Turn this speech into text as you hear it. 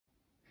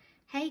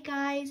Hey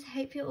guys,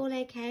 hope you're all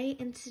okay.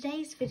 In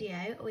today's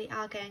video we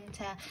are going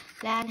to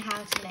learn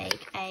how to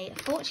make a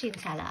fortune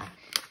teller.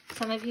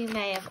 Some of you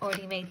may have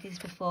already made these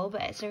before,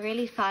 but it's a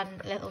really fun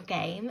little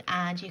game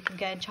and you can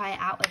go and try it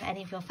out with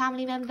any of your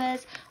family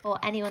members or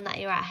anyone that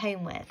you're at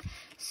home with.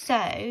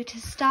 So to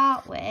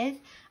start with,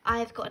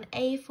 I've got an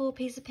A4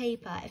 piece of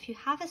paper. If you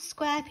have a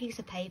square piece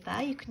of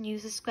paper, you can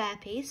use a square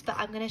piece, but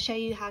I'm going to show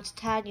you how to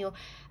turn your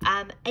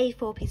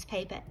A4 piece of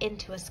paper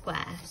into a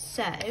square.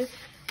 So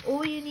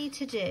all you need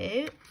to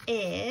do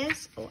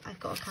is,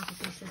 I've got a couple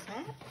pieces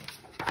here,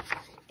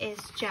 is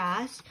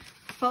just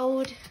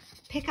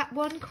pick up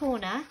one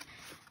corner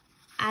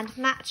and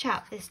match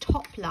up this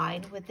top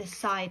line with this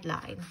side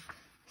line.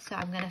 So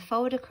I'm going to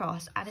fold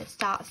across and it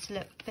starts to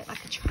look a bit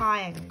like a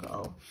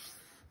triangle.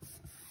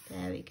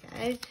 There we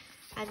go.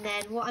 And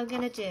then what I'm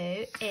going to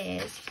do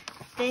is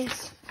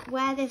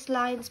where this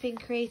line's been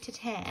created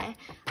here,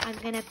 I'm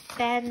going to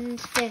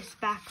bend this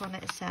back on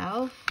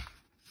itself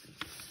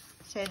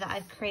so that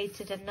I've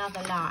created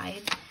another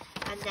line.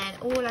 And then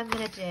all I'm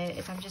going to do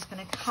is I'm just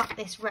going to cut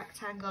this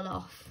rectangle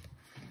off.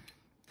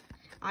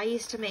 I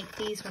used to make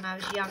these when I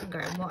was younger,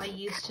 and what I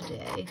used to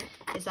do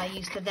is I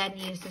used to then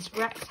use this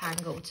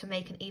rectangle to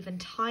make an even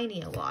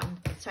tinier one.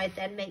 So I'd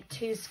then make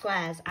two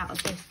squares out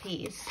of this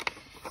piece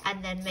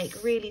and then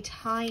make really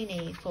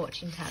tiny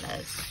fortune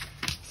tellers.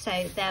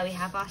 So there we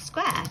have our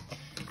square.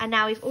 And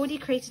now we've already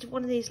created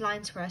one of these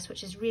lines for us,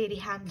 which is really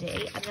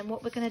handy. And then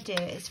what we're going to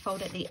do is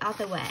fold it the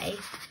other way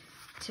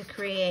to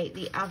create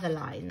the other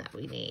line that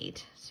we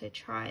need. So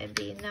try and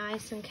be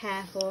nice and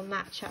careful and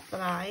match up the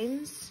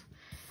lines.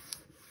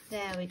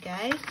 There we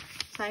go.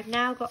 So I've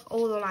now got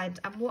all the lines,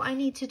 and what I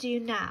need to do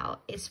now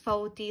is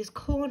fold these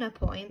corner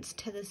points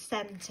to the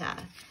center.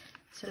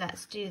 So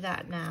let's do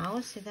that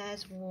now. So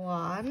there's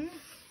one,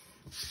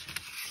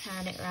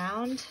 turn it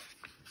round.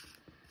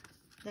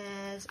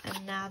 There's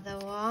another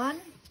one.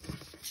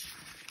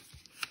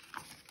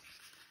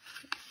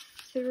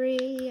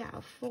 3 out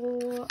of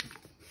 4.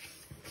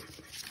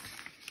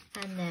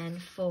 And then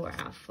 4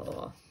 out of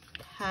 4.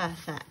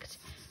 Perfect.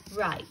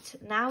 Right,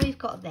 now we've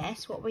got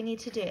this, what we need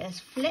to do is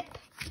flip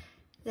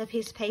the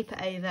piece of paper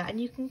over, and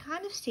you can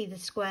kind of see the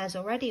squares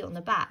already on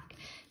the back.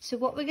 So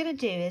what we're going to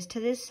do is to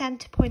this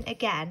centre point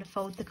again,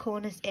 fold the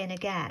corners in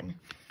again.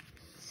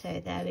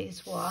 So there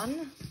is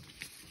one.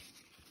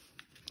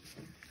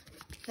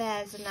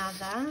 There's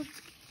another.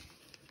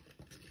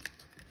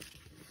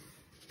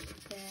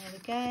 There we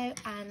go.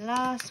 And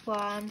last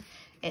one.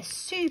 It's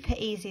super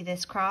easy,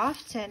 this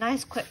craft, so a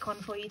nice quick one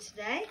for you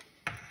today.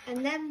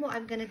 And then what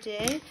I'm going to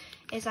do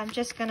is I'm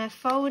just going to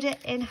fold it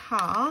in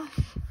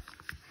half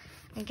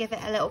and give it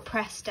a little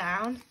press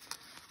down,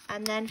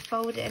 and then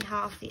fold it in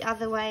half the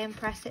other way and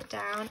press it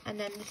down. And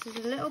then this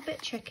is a little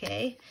bit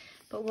tricky,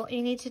 but what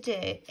you need to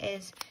do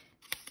is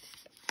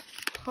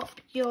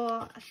pop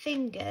your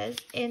fingers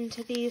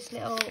into these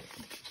little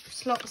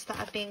slots that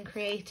have been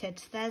created.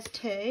 So there's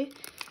 2,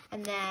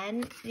 and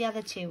then the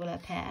other 2 will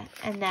appear,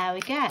 and there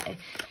we go.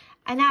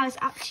 And now it's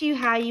up to you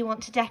how you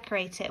want to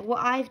decorate it. What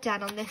I've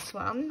done on this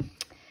one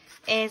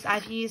is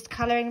I've used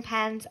colouring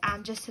pens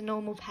and just a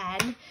normal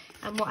pen.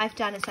 And what I've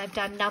done is I've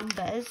done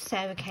numbers. So,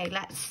 okay,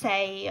 let's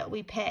say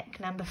we pick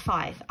number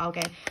 5. I'll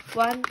go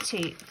 1,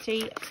 2,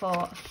 3,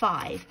 4,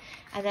 5.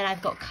 And then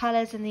I've got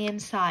colours in the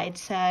inside.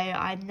 So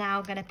I'm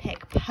now going to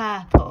pick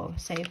purple.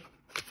 So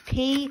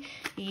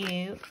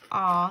P-U-R-P-L-E.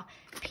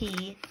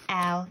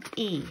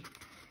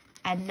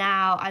 And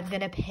now I'm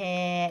going to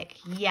pick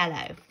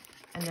yellow.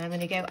 And then I'm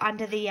going to go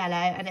under the yellow,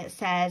 and it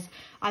says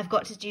I've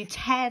got to do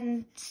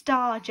 10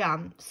 star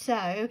jumps.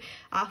 So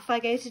off I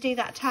go to do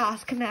that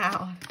task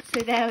now. So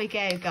there we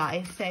go,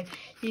 guys. So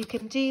you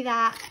can do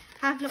that,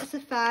 have lots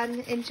of fun,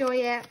 enjoy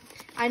it.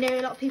 I know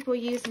a lot of people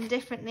use them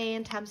differently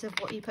in terms of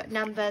what you put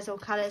numbers or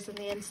colours on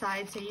the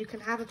inside, so you can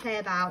have a play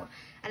about,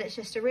 and it's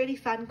just a really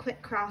fun,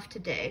 quick craft to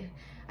do.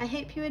 I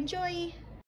hope you enjoy.